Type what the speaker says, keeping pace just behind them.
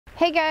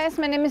Hey guys,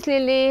 my name is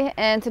Lily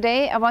and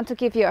today I want to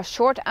give you a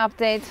short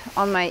update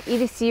on my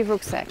EDC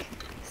rucksack.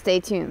 Stay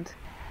tuned.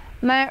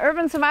 My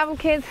urban survival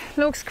kit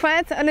looks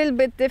quite a little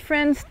bit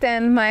different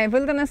than my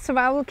wilderness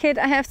survival kit,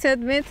 I have to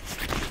admit.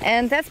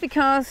 And that's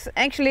because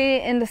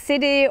actually in the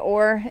city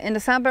or in the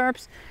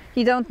suburbs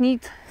you don't need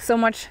so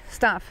much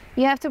stuff.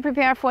 You have to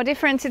prepare for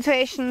different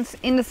situations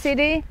in the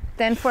city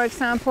than, for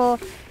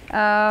example,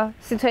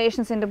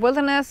 situations in the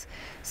wilderness.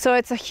 So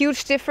it's a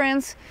huge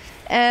difference,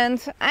 and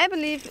I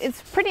believe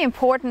it's pretty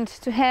important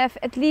to have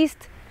at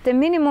least the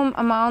minimum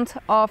amount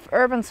of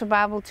urban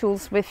survival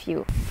tools with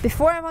you.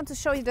 Before I want to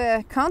show you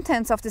the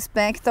contents of this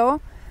bag though,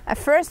 I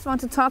first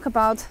want to talk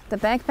about the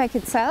backpack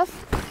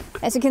itself.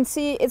 As you can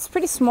see, it's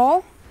pretty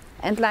small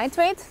and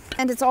lightweight,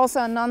 and it's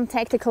also a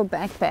non-tactical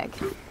backpack.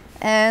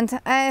 And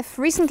I've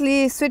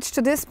recently switched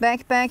to this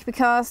backpack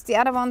because the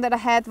other one that I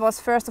had was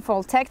first of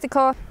all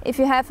tactical. If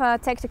you have a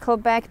tactical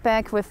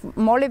backpack with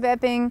molly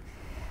webbing,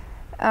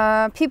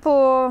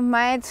 people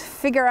might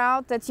figure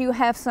out that you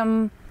have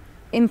some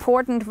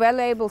important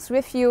valuables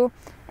with you,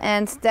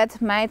 and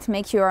that might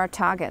make you a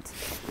target.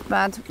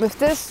 But with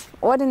this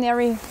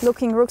ordinary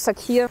looking rucksack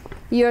here,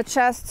 you're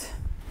just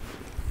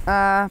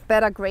a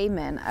better gray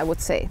man, I would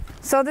say.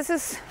 So this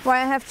is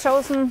why I have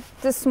chosen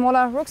this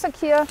smaller rucksack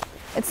here.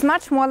 It's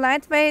much more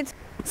lightweight,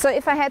 so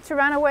if I had to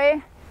run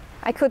away,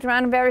 I could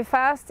run very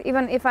fast,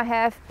 even if I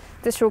have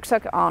this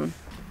rucksack on.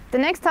 The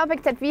next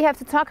topic that we have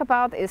to talk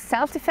about is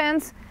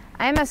self-defense.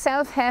 I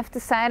myself have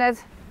decided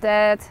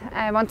that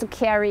I want to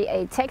carry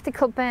a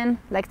tactical pen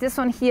like this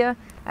one here.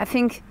 I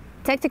think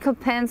tactical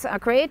pens are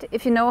great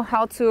if you know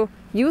how to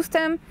use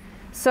them.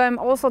 So I'm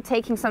also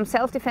taking some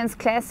self-defense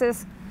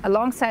classes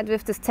alongside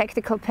with this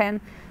tactical pen,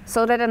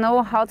 so that I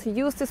know how to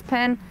use this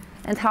pen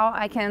and how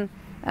I can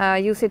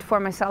use it for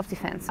my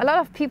self-defense. A lot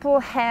of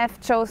people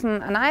have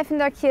chosen a knife in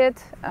their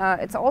kit.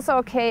 It's also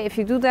okay if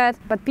you do that,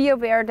 but be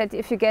aware that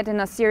if you get in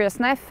a serious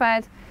knife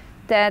fight,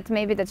 that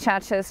maybe the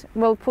judges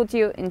will put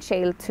you in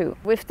jail too.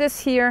 With this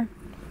here,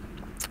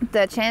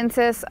 the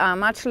chances are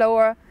much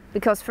lower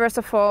because first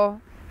of all,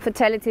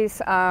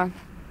 fatalities are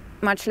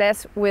much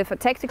less with a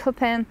tactical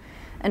pen,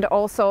 and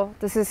also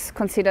this is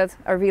considered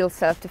a real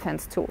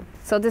self-defense tool.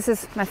 So this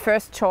is my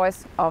first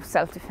choice of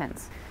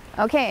self-defense.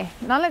 Okay,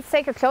 now let's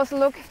take a closer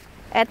look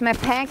at my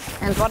pack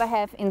and what I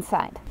have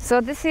inside.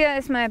 So this here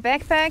is my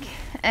backpack,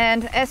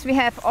 and as we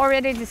have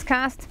already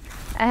discussed,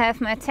 I have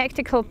my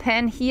tactical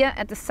pen here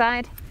at the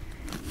side,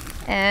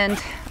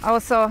 and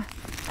also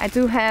I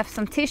do have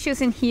some tissues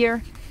in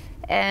here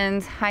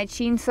and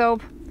hygiene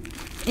soap.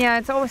 Yeah,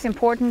 it's always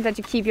important that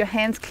you keep your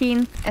hands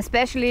clean,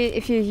 especially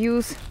if you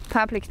use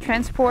public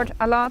transport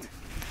a lot.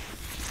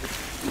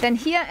 Then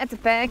here at the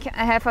back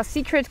I have a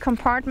secret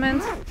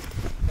compartment.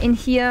 In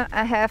here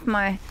I have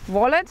my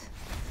wallet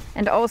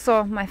and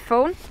also my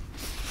phone,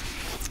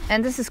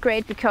 and this is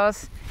great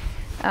because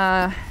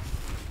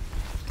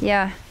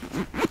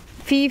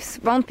thieves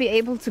won't be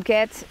able to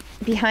get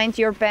behind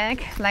your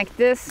bag like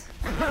this.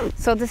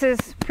 So this is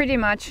pretty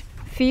much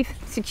thief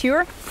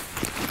secure.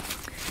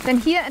 Then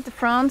here at the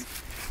front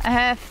I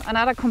have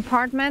another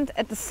compartment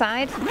at the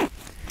side,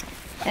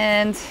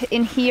 and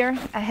in here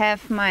I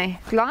have my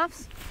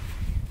gloves.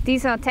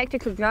 These are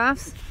tactical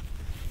gloves.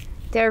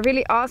 They're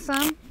really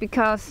awesome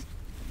because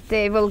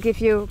they will give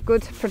you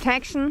good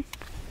protection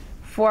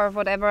for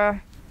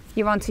whatever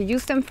you want to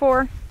use them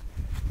for.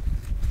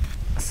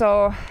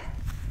 So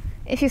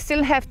if you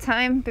still have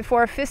time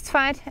before a fist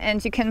fight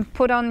and you can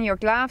put on your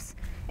gloves,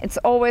 it's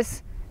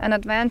always an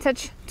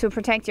advantage to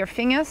protect your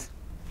fingers.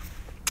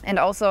 And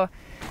also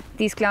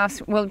these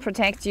gloves will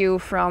protect you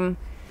from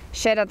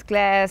shattered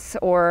glass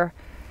or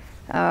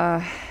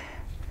a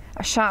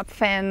sharp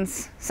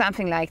fence,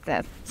 something like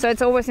that. So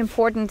it's always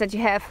important that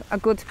you have a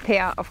good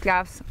pair of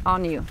gloves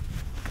on you.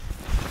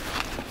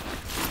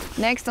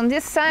 Next, on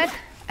this side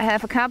I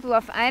have a couple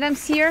of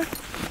items here.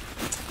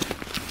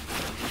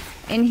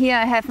 In here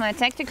I have my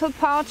tactical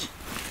pouch.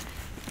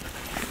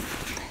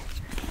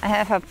 I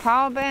have a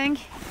power bank,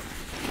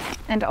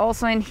 and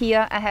also in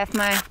here I have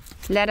my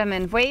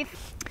Leatherman Wave.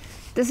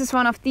 This is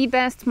one of the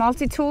best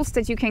multi-tools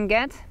that you can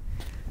get,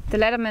 the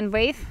Leatherman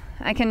Wave.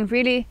 I can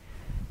really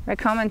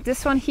recommend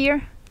this one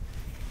here.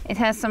 It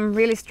has some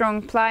really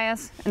strong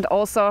pliers, and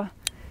also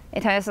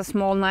it has a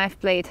small knife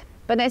blade.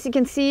 But as you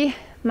can see,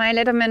 my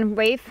Leatherman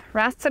Wave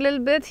rusts a little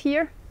bit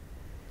here,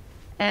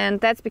 and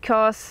that's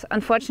because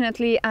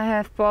unfortunately I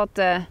have bought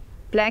the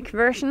black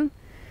version.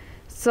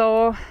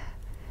 So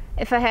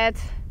if I had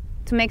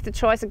to make the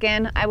choice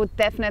again, I would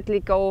definitely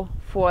go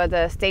for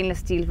the stainless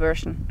steel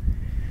version.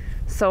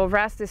 So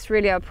rust is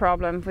really a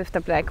problem with the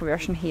black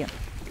version here.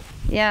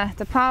 Yeah,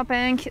 the power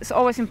bank is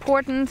always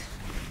important.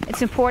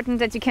 It's important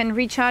that you can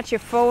recharge your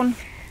phone.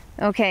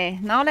 Okay,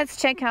 now let's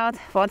check out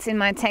what's in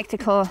my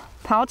tactical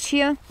pouch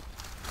here.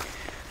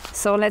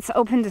 So let's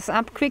open this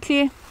up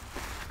quickly.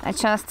 I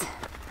just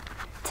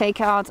take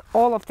out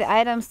all of the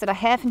items that I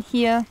have in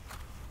here.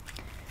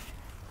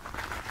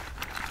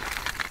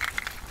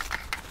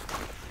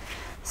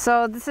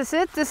 So this is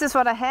it. This is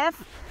what I have.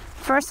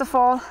 First of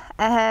all,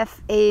 I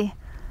have a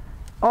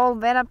all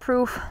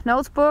weatherproof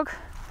notebook.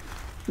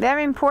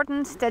 Very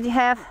important that you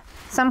have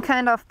some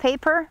kind of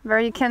paper where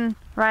you can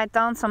write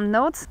down some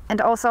notes. And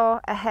also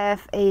I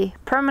have a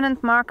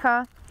permanent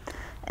marker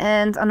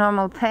and a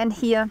normal pen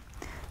here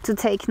to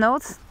take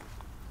notes.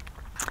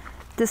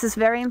 This is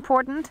very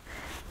important.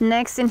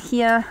 Next in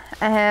here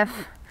I have,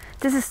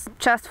 this is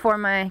just for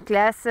my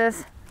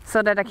glasses,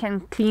 so that I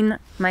can clean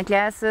my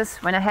glasses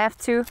when I have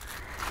to.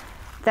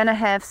 Then I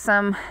have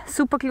some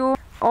super glue,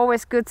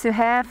 always good to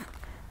have.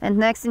 And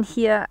next in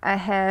here I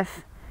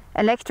have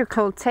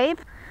electrical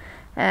tape,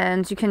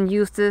 and you can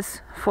use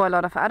this for a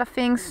lot of other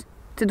things,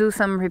 to do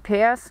some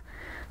repairs.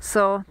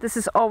 So this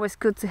is always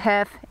good to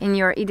have in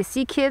your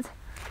EDC kit.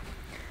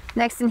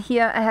 Next in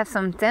here I have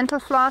some dental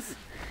floss.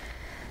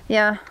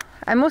 Yeah,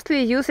 I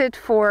mostly use it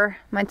for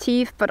my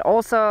teeth, but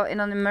also in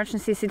an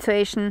emergency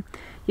situation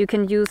you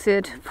can use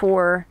it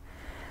for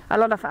a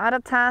lot of other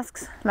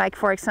tasks, like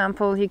for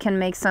example you can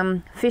make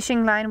some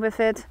fishing line with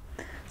it.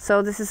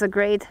 So this is a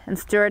great and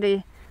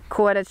sturdy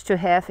cordage to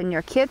have in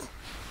your kit.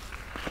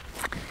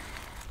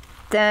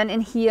 Then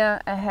in here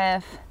I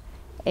have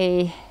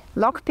a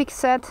lockpick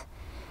set.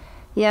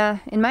 Yeah,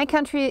 in my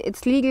country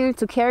it's legal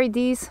to carry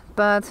these,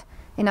 but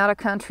in other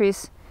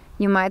countries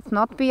you might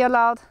not be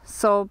allowed,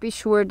 so be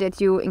sure that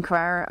you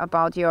inquire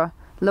about your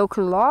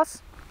local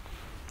laws.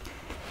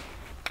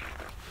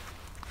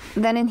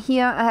 Then in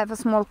here I have a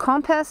small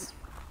compass,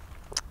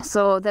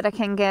 so that I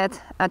can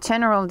get a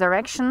general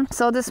direction.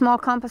 So the small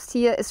compass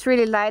here is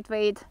really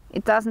lightweight,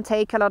 it doesn't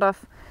take a lot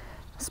of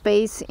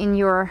space in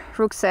your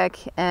rucksack,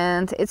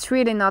 and it's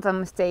really not a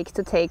mistake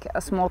to take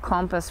a small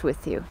compass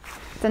with you.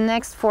 The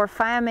next, for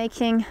fire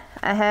making,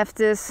 I have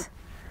this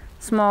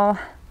small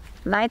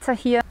lighter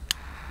here.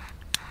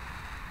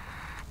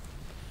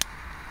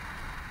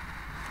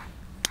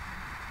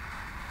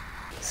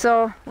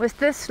 So with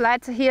this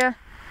lighter here,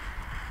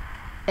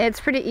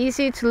 it's pretty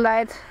easy to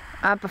light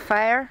up a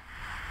fire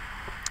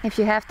if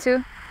you have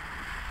to.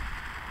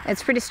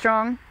 It's pretty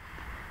strong,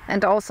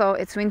 and also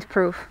it's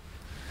windproof.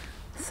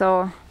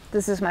 So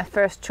this is my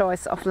first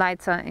choice of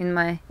lighter in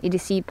my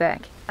EDC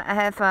bag. I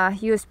have a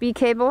USB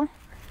cable,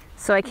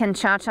 so I can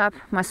charge up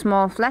my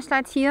small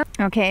flashlight here.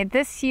 Okay,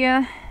 this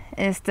here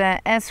is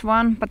the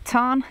S1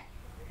 Baton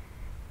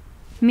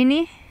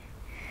Mini,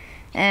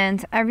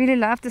 and I really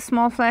love the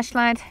small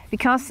flashlight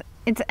because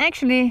it's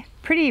actually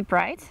pretty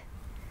bright.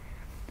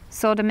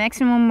 So the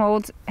maximum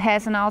mode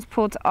has an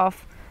output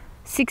of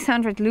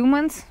 600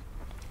 lumens,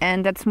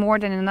 and that's more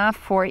than enough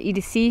for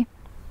EDC.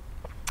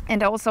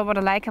 And also what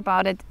I like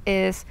about it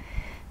is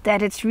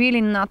that it's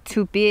really not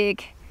too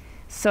big,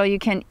 so you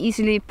can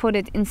easily put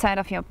it inside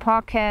of your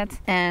pocket.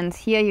 And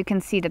here you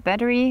can see the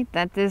battery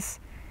that this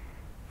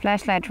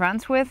flashlight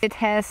runs with. It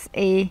has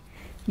a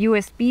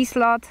USB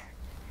slot,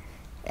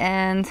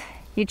 and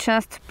you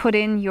just put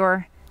in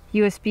your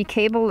USB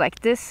cable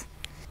like this,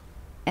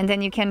 and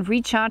then you can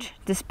recharge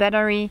this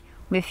battery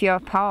with your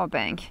power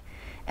bank.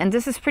 And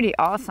this is pretty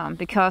awesome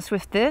because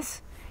with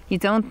this you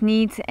don't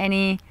need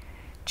any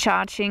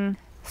charging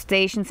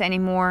stations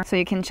anymore, so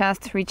you can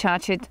just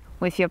recharge it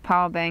with your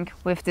power bank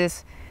with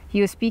this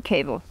USB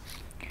cable.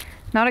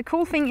 Now the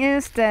cool thing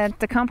is that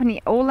the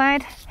company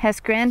Olight has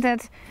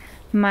granted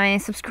my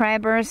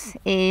subscribers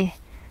a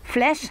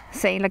flash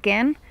sale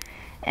again,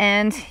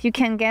 and you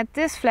can get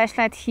this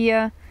flashlight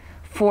here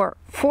for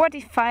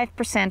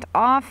 45%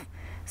 off.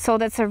 So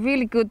that's a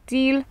really good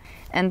deal,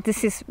 and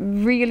this is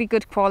really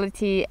good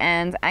quality,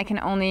 and I can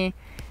only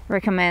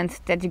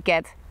recommend that you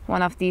get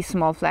one of these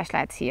small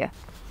flashlights here.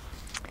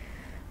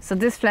 So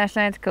this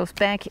flashlight goes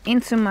back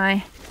into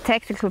my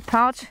tactical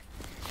pouch.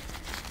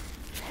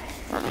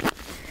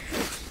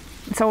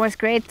 It's always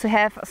great to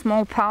have a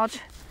small pouch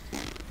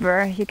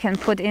where you can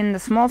put in the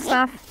small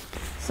stuff.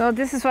 So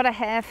this is what I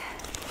have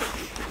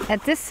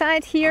at this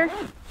side here.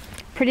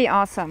 Pretty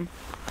awesome.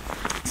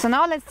 So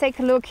now let's take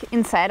a look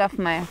inside of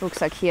my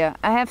rucksack here.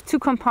 I have two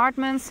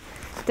compartments.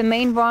 The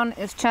main one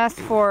is just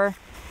for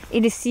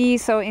EDC,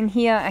 so in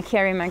here I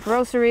carry my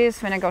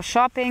groceries when I go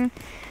shopping.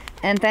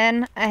 And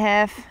then I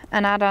have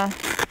another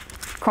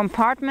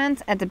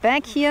compartment at the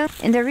back here.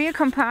 In the rear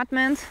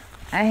compartment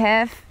I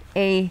have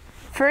a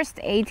first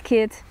aid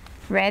kit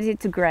ready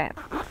to grab.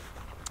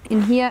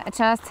 In here I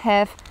just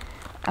have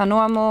a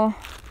normal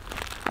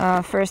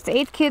first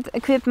aid kit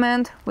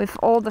equipment with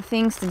all the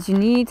things that you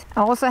need.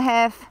 I also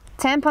have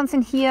tampons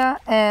in here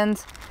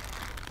and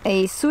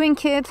a sewing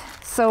kit,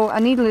 so a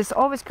needle is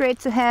always great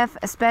to have,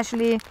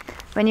 especially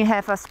when you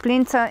have a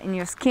splinter in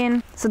your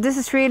skin. So this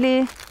is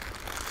really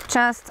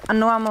just a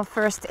normal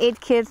first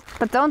aid kit,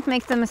 but don't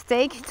make the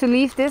mistake to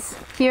leave this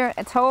here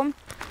at home,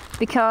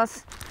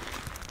 because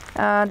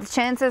the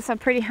chances are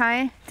pretty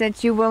high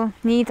that you will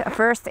need a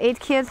first aid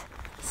kit.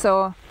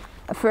 So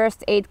a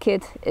first aid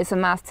kit is a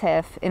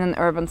must-have in an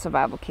urban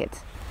survival kit.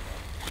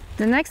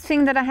 The next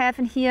thing that I have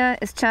in here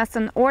is just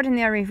an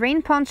ordinary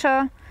rain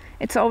poncho.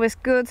 It's always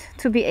good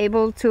to be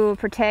able to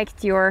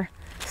protect your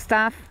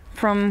stuff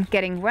from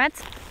getting wet.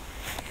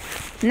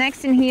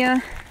 Next in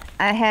here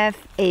I have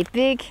a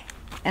big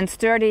and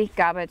sturdy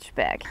garbage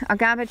bag. A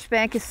garbage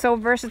bag is so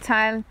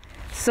versatile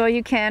so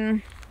you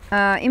can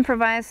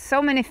improvise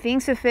so many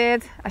things with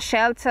it. A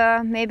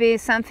shelter, maybe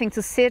something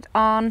to sit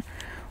on,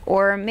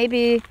 or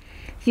maybe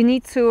you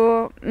need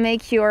to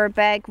make your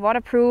bag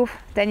waterproof.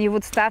 Then you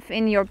would stuff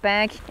in your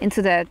bag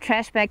into the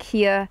trash bag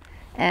here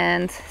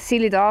and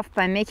seal it off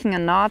by making a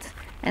knot,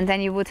 and then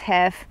you would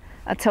have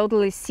a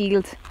totally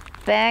sealed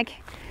bag.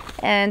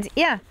 And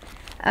yeah,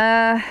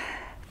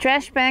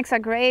 trash bags are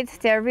great.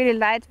 They're really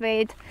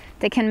lightweight.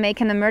 They can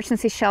make an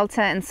emergency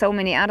shelter and so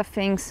many other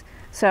things,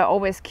 so I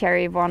always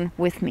carry one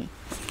with me.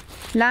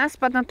 Last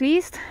but not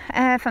least,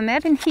 I have a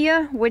map in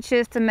here, which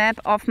is the map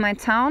of my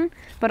town,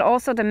 but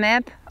also the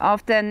map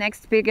of the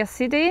next bigger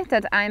city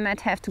that I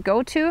might have to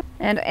go to.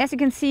 And as you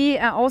can see,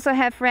 I also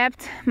have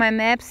wrapped my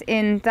maps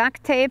in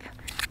duct tape.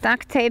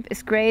 Duct tape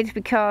is great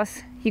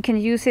because you can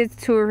use it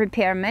to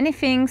repair many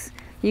things.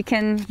 You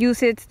can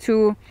use it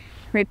to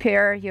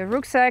repair your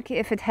rucksack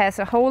if it has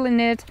a hole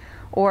in it,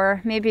 or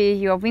maybe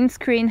your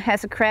windscreen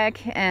has a crack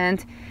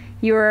and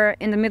you're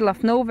in the middle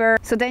of nowhere.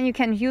 So then you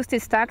can use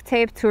this duct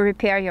tape to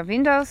repair your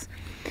windows.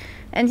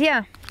 And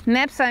yeah,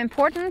 maps are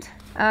important.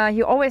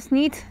 You always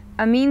need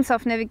a means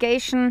of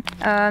navigation.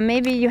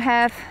 Maybe you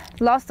have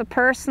lost a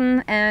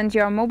person and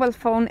your mobile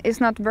phone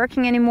is not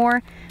working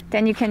anymore.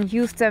 Then you can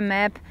use the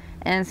map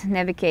and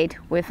navigate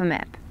with a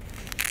map.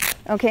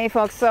 Okay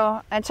folks,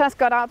 so I just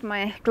got out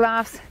my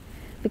gloves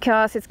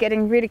because it's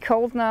getting really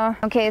cold now.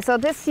 Okay, so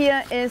this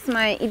here is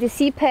my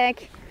EDC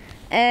pack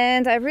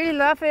and I really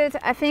love it.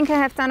 I think I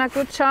have done a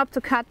good job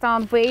to cut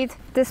down weight.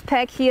 This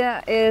pack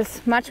here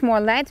is much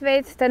more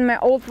lightweight than my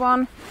old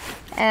one,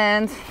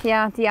 and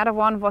yeah, the other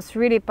one was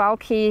really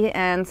bulky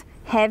and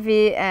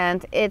heavy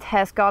and it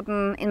has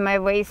gotten in my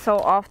way so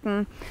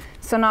often.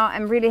 So now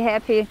I'm really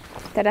happy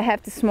that I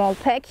have the small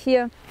pack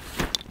here.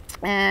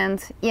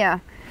 And yeah,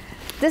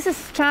 this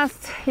is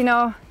just, you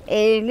know,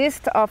 a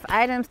list of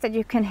items that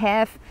you can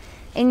have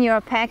in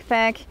your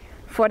backpack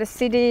for the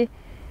city,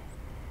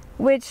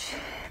 which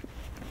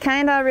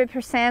kind of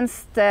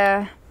represents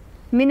the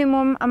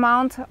minimum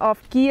amount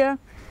of gear.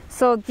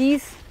 So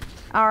these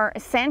are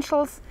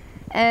essentials,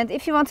 and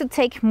if you want to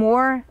take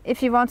more,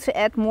 if you want to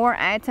add more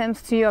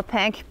items to your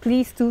pack,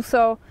 please do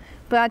so.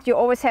 But you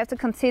always have to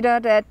consider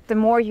that the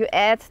more you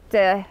add,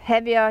 the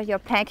heavier your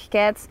pack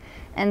gets,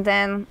 and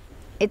then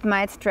it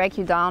might drag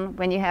you down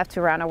when you have to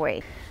run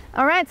away.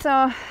 Alright, so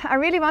I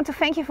really want to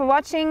thank you for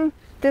watching.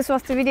 This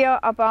was the video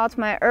about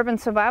my urban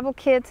survival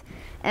kit,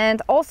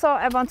 and also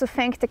I want to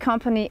thank the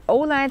company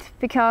Olight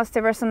because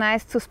they were so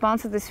nice to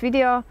sponsor this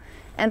video,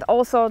 and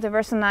also they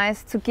were so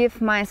nice to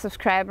give my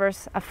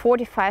subscribers a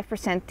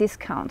 45%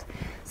 discount.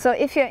 So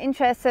if you're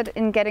interested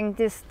in getting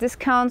this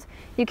discount,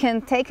 you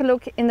can take a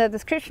look in the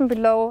description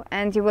below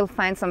and you will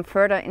find some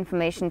further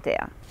information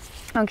there.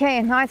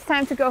 Okay, now it's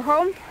time to go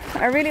home.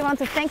 I really want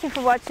to thank you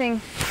for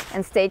watching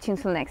and stay tuned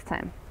till next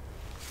time.